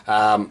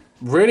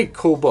 Really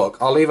cool book.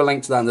 I'll leave a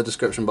link to that in the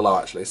description below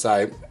actually.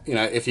 So, you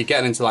know, if you're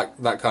getting into like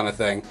that kind of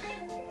thing,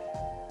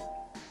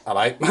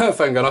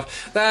 phone gone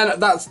off. Then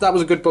that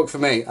was a good book for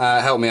me.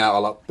 Helped me out a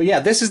lot. But yeah,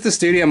 this is the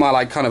studio, my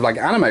like kind of like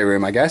anime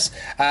room, I guess.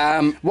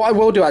 What I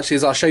will do actually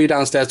is I'll show you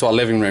downstairs to our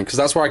living room because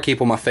that's where I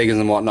keep all my figures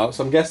and whatnot.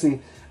 So I'm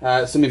guessing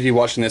some of you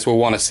watching this will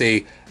want to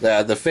see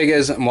the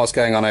figures and what's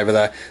going on over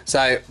there.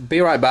 So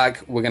be right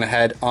back. We're gonna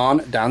head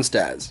on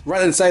downstairs. Right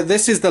then, so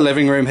this is the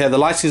living room here. The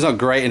lighting's not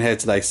great in here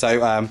today,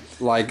 so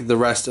like the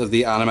rest of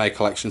the anime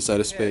collection, so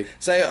to speak.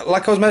 So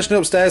like I was mentioning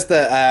upstairs,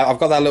 that I've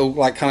got that little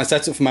like kind of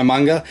setup for my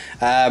manga.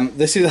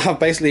 This is, I've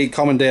basically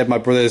commandeered my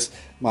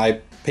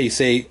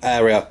PC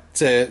area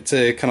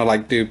to kind of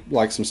like do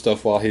like some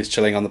stuff while he's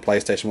chilling on the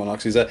PlayStation 1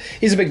 because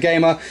he's a big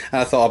gamer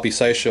and I thought I'd be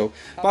social.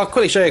 But I'll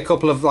quickly show you a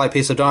couple of like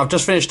pieces I've done. I've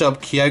just finished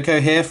up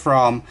Kyoko here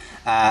from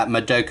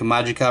Madoka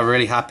Magica.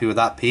 Really happy with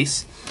that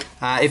piece.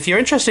 If you're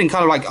interested in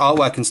kind of like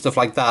artwork and stuff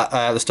like that,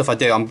 the stuff I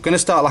do, I'm going to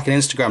start like an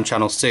Instagram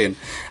channel soon.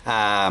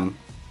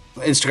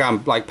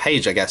 Instagram like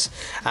page, I guess.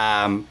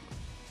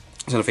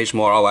 It's going to feature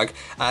more artwork.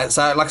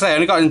 So like I say, I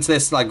only got into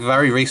this like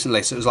very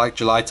recently, so it was like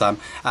July time.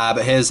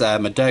 But here's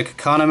Madoka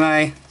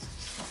Kaname.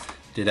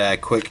 Did a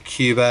quick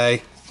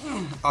Kyubey.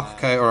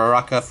 Akuko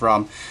Uraraka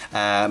from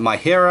My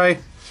Hero.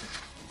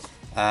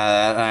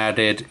 And I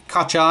did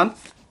Kachan.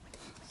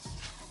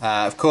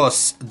 Of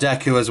course,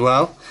 Deku as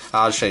well.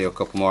 I'll show you a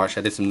couple more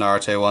actually. I did some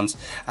Naruto ones.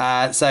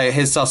 So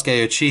here's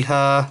Sasuke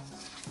Uchiha.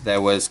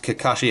 There was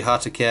Kakashi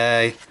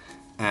Hatake.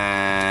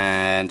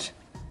 And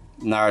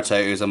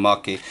Naruto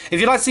Uzumaki.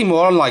 If you'd like to see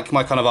more on like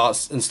my kind of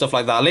arts and stuff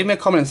like that, leave me a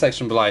comment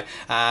section below.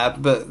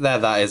 But there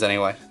that is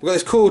anyway. We've got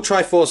this cool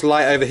Triforce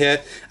light over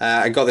here.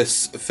 I got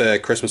this for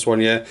Christmas one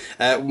year.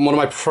 One of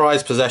my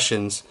prized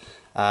possessions,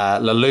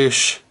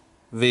 Lelouch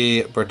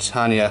v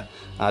Britannia.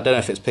 I don't know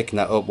if it's picking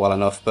that up well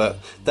enough, but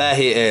there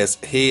he is.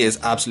 He is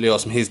absolutely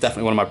awesome. He's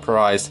definitely one of my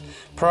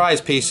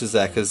prized pieces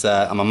there because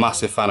I'm a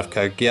massive fan of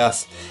Code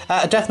Geass.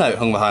 A Death Note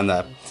hung behind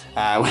there.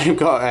 We've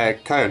got a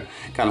cone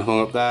kind of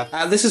hung up there.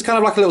 This is kind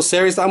of like a little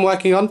series that I'm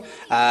working on.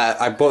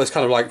 I bought this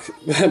kind of like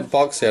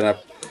box here and I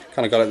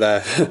kind of got it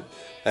there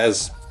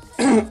as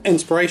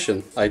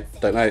inspiration. I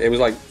don't know, it was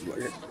like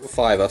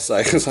 $5 or so.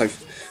 It's like,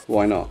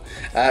 why not?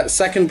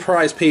 Second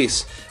prize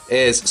piece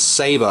is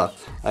Saber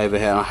over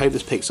here, and I hope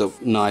this picks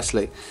up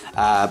nicely.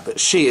 But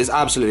she is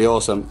absolutely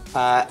awesome.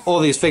 All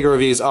these figure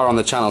reviews are on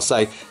the channel,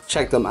 so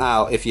check them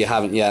out if you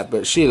haven't yet.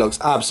 But she looks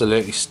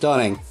absolutely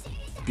stunning.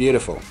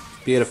 Beautiful,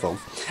 beautiful.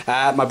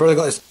 My brother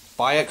got this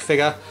Bayek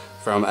figure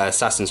from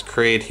Assassin's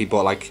Creed. He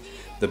bought like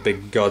the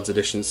Big Gods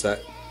edition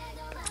set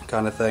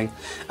kind of thing.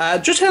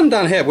 Just him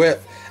down here, we're,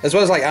 as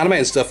well as like anime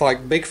and stuff,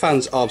 like big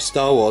fans of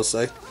Star Wars,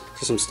 so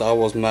just some Star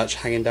Wars merch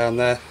hanging down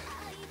there.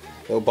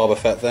 Little Boba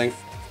Fett thing.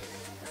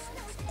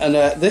 And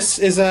this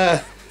is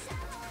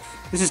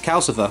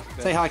Calcifer.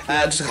 Say hi.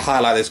 Just to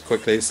highlight this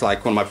quickly, it's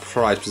like one of my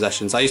prized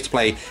possessions. I used to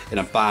play in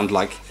a band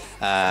like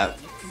a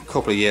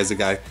couple of years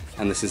ago,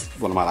 and this is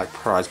one of my like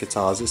prized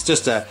guitars. It's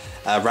just a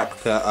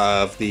replica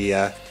of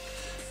the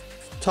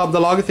top of the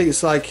log. I think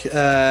it's like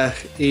I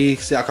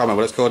can't remember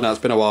what it's called now.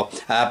 It's been a while,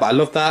 but I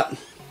love that.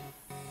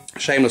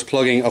 Shameless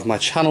plugging of my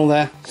channel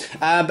there.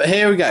 But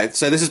here we go.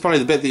 So this is probably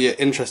the bit that you're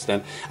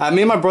interested in.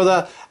 Me and my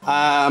brother.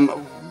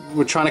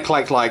 We're trying to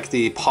collect like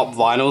the pop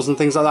vinyls and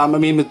things like that. I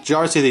mean,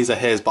 majority of these are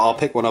his, but I'll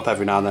pick one up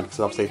every now and then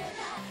because obviously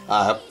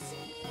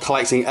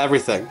collecting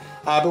everything.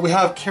 But we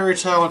have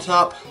Kirito on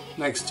top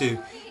next to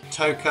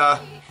Toka.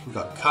 We've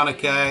got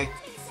Kaneki,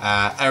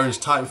 Erin's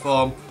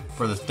Titanform,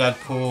 Brothers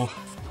Deadpool,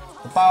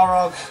 the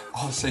Balrog,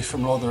 obviously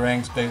from Lord of the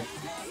Rings, big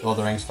Lord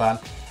of the Rings fan.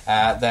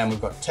 Then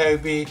we've got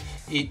Toby,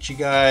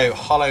 Ichigo,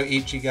 Hollow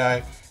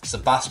Ichigo,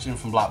 Sebastian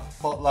from Black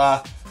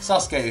Butler,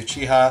 Sasuke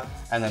Uchiha,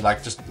 and then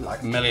like just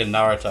like a million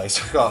Naruto.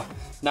 So we've got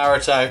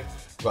Naruto,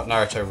 we've got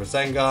Naruto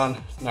Rasengan,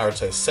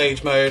 Naruto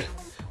Sage Mode,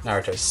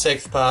 Naruto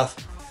Sixth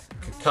Path,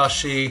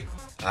 Kakashi,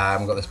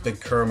 we've got this big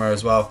Kurama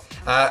as well.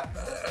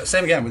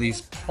 Same again with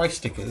these price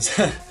stickers.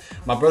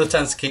 My brother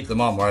tends to keep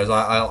them on, whereas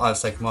I'll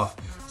take them off,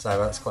 so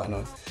that's quite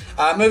annoying.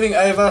 Moving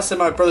over, so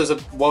my brother's a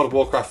World of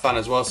Warcraft fan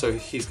as well, so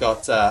he's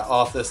got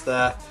Arthas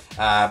there,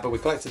 but we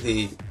collected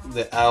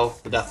the L,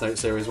 the Death Note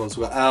series ones.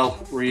 So we've got L,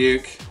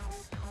 Ryuk,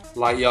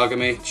 Light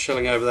Yagami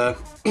chilling over there.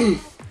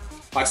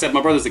 Like I said,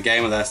 my brother's a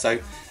gamer there, so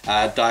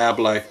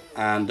Diablo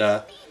and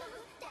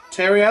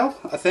Teriel,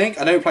 I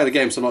think. I don't play the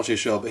game, so I'm not too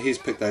sure, but he's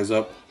picked those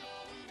up.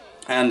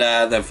 And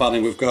then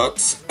finally we've got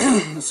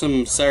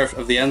some Seraph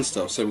of the End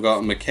stuff. So we've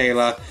got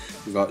Michaela,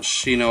 we've got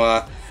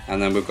Shinoa,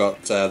 and then we've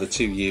got the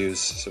two U's.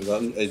 So we've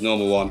got a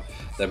normal one,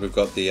 then we've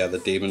got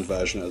the demon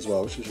version as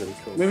well, which is really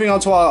cool. Moving on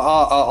to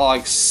our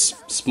like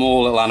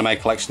small little anime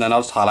collection, then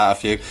I'll just highlight a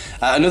few.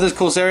 Another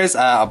cool series,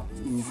 I've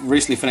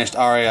recently finished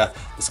Aria,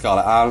 the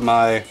Scarlet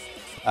Ammo,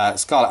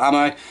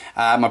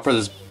 my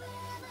brother's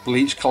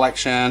Bleach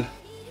collection,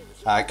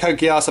 Code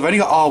Geass. I've only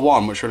got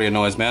R1, which really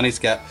annoys me. I need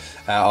to get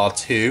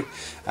R2.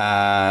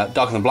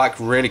 Darker Than Black,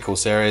 really cool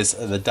series.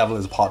 The Devil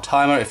is a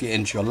Part-Timer, if you're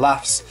into your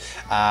laughs.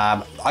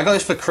 I got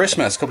this for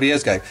Christmas a couple of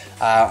years ago.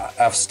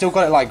 I've still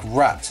got it like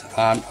wrapped.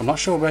 I'm not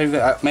sure,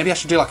 maybe I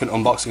should do like an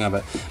unboxing of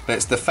it. But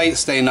it's the Fate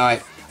Stay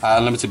Night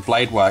Unlimited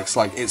Blade Works.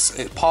 Like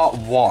it's part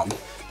 1.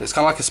 It's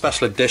kind of like a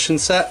special edition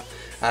set.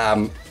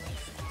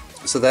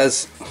 So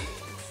there's,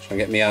 trying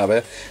to get me out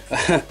of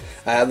here.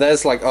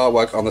 There's like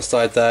artwork on the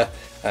side there.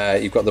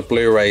 You've got the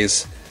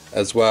Blu-rays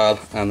as well,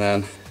 and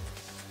then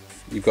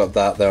you've got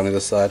that there on the other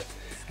side,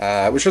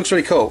 which looks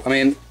really cool. I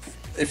mean,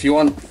 if you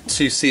want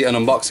to see an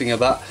unboxing of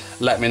that,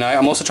 let me know.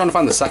 I'm also trying to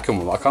find the second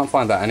one, but I can't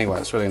find that anywhere.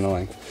 It's really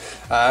annoying.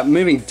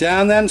 Moving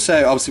down then,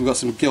 so obviously we've got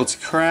some Guilty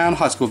Crown,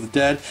 High School of the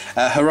Dead,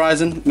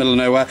 Horizon, Middle of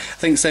Nowhere. I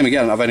think same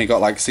again, I've only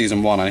got like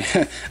season 1.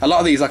 A lot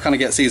of these I kind of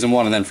get season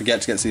 1 and then forget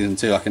to get season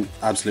 2, like an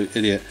absolute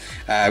idiot.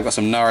 We've got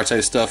some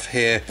Naruto stuff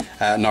here,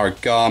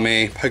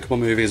 Noragami, Pokemon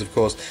movies of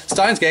course.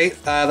 Steins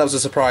Gate, that was a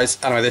surprise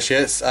anime this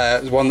year. It's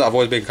one that I've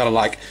always been kind of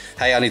like,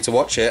 hey, I need to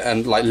watch it,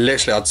 and like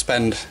literally I'd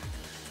spend,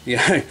 you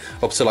know,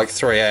 up to like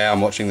 3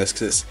 AM watching this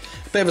because it's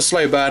a bit of a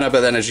slow burner, but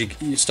then as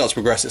you start to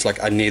progress, it's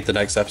like, I need the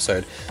next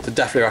episode. So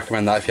definitely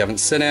recommend that if you haven't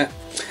seen it.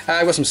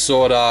 I've got some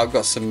Sword Art,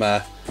 got some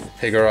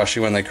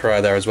Higurashi When They Cry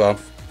there as well.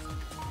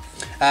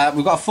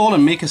 We've got a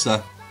Fallen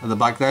Mikasa at the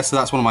back there, so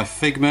that's one of my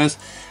Figmas.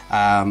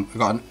 I've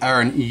got an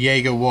Eren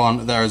Yeager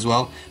one there as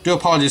well. Do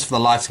apologies for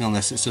the lighting on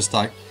this, it's just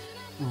like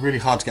really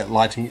hard to get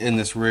lighting in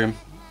this room.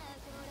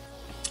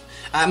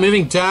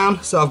 Moving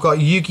down, so I've got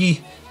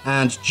Yuki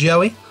and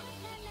Joey.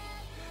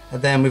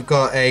 And then we've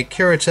got a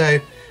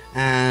Kirito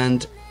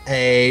and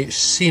a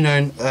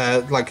Sinon,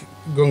 like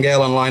Gungale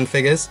Online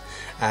figures,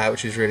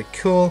 which is really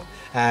cool.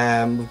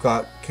 We've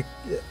got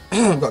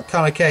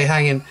Kanake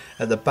hanging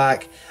at the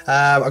back.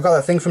 I got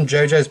that thing from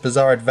JoJo's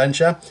Bizarre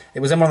Adventure.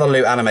 It was in one of the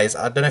loot animes.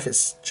 I don't know if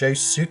it's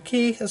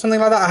Josuke or something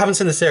like that. I haven't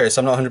seen the series,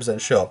 so I'm not 100%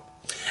 sure.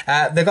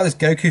 They've got this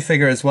Goku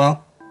figure as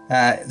well.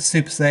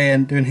 Super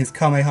Saiyan doing his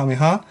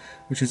Kamehameha,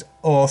 which is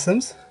awesome.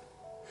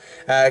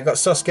 Got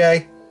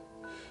Sasuke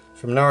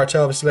from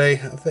Naruto, obviously.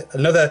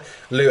 Another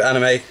loot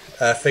anime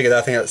figure that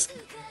I think that's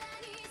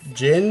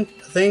Jin,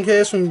 I think it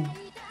is, from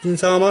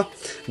Gintama.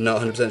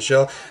 Not 100%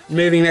 sure.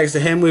 Moving next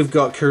to him, we've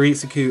got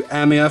Kuritsugu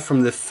Amiya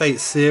from the Fate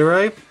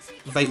Zero.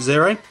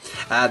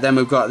 Then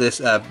we've got this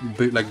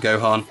bootleg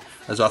Gohan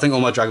as well. I think all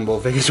my Dragon Ball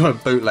figures were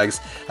bootlegs.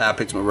 I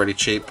picked them up really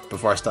cheap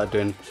before I started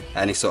doing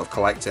any sort of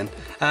collecting.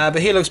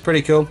 But he looks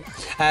pretty cool.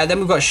 Then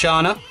we've got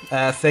Shana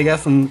figure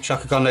from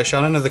Shakugondo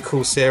Shana, another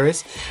cool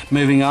series.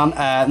 Moving on,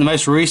 the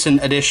most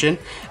recent addition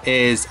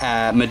is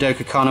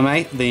Madoka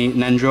Koname, the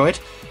Nendroid.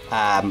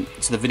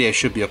 So the video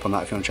should be up on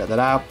that if you want to check that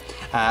out.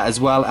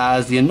 As well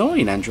as the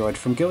annoying Nendroid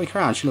from Guilty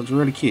Crown. She looks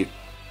really cute.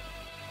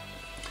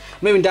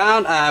 Moving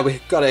down,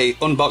 we've got a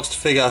unboxed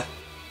figure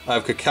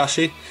of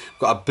Kakashi. We've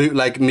got a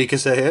bootleg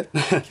Mikasa here.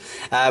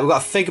 We've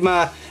got a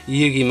Figma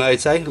Yugi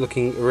Mote,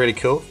 looking really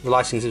cool. The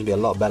lighting seems to be a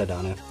lot better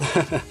down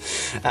here.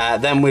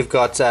 Then we've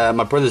got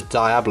my brother's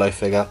Diablo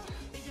figure,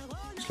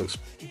 which looks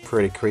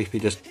pretty creepy,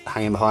 just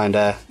hanging behind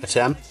a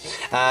Tem.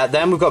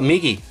 Then we've got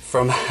Migi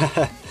from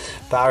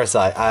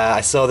Parasite.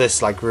 I saw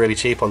this like really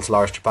cheap on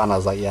Solaris Japan. I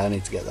was like, yeah, I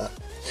need to get that.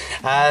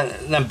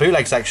 Then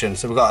bootleg section,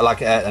 so we've got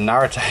like a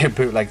Naruto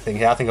bootleg thing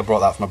here. I think I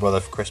brought that for my brother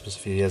for Christmas a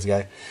few years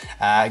ago.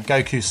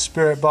 Goku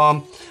Spirit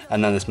Bomb,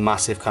 and then this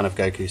massive kind of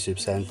Goku Super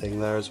Saiyan thing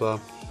there as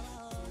well.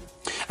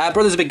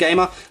 Brother's a big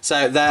gamer,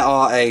 so there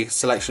are a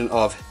selection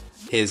of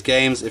his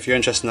games if you're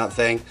interested in that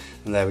thing.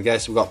 And there we go,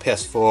 so we've got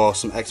PS4,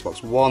 some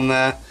Xbox One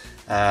there,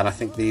 and I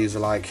think these are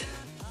like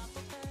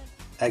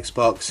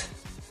Xbox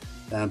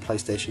and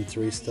PlayStation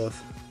 3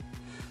 stuff.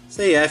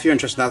 So yeah, if you're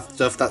interested in that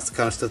stuff, that's the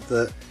kind of stuff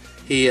that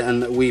he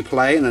and we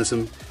play. And then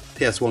some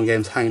PS1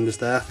 games hanging just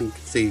there. I think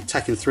see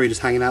Tekken 3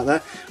 just hanging out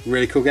there.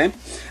 Really cool game.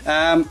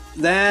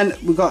 Then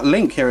we've got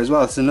Link here as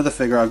well. It's another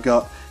figure I've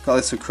got Got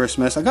this for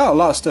Christmas. I got a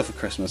lot of stuff for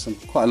Christmas. I'm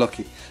quite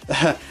lucky.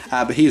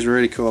 But he's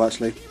really cool,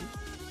 actually.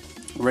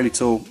 Really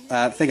tall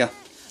figure.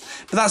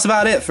 But that's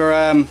about it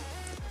for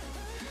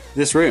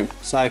this room.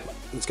 So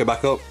let's go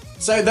back up.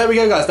 So there we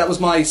go, guys. That was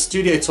my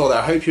studio tour there.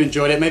 I hope you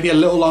enjoyed it. Maybe a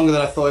little longer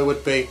than I thought it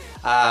would be.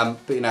 But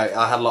you know,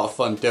 I had a lot of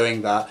fun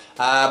doing that.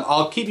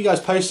 I'll keep you guys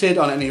posted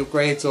on any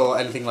upgrades or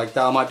anything like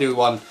that. I might do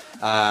one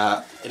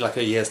in like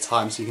a year's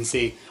time so you can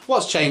see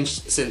what's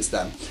changed since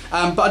then.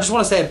 But I just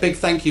want to say a big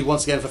thank you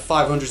once again for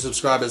 500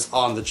 subscribers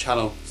on the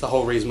channel. It's the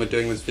whole reason we're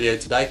doing this video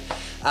today.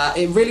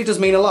 It really does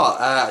mean a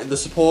lot. The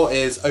support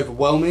is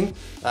overwhelming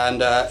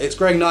and it's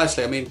growing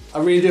nicely. I mean, I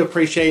really do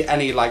appreciate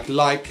any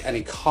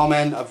any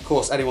comment. Of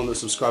course, anyone that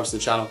subscribes to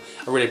the channel,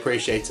 I really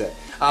appreciate it.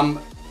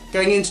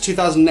 Going into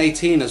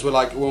 2018, as we're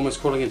almost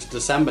crawling into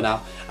December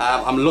now,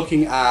 I'm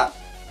looking at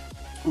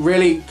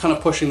really kind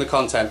of pushing the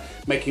content,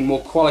 making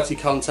more quality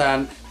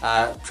content,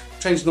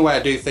 changing the way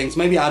I do things,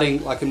 maybe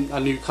adding like a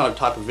new kind of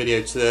type of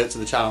video to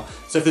the channel.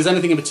 So if there's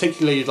anything in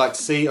particular you'd like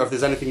to see, or if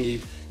there's anything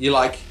you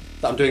like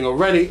that I'm doing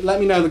already, let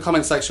me know in the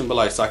comment section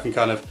below so I can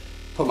kind of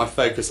put my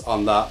focus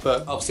on that.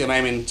 But obviously I'm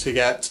aiming to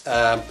get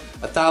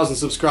 1,000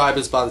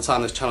 subscribers by the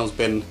time this channel's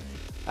been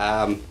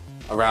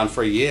around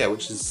for a year,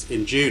 which is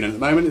in June, and at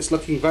the moment it's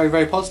looking very,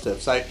 very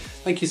positive. So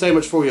thank you so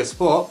much for all your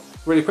support.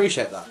 Really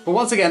appreciate that. But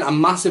once again, a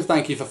massive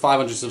thank you for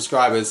 500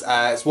 subscribers.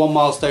 It's one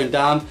milestone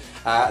down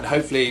and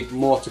hopefully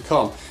more to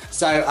come.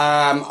 So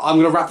I'm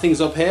going to wrap things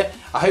up here.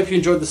 I hope you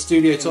enjoyed the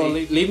studio tour.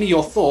 Leave me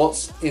your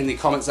thoughts in the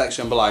comment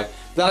section below.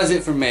 That is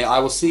it from me. I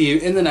will see you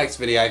in the next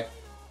video.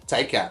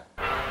 Take care.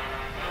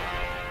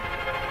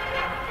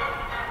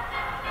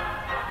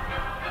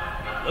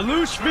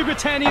 Lelouch V.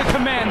 Britannia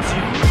commands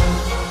you.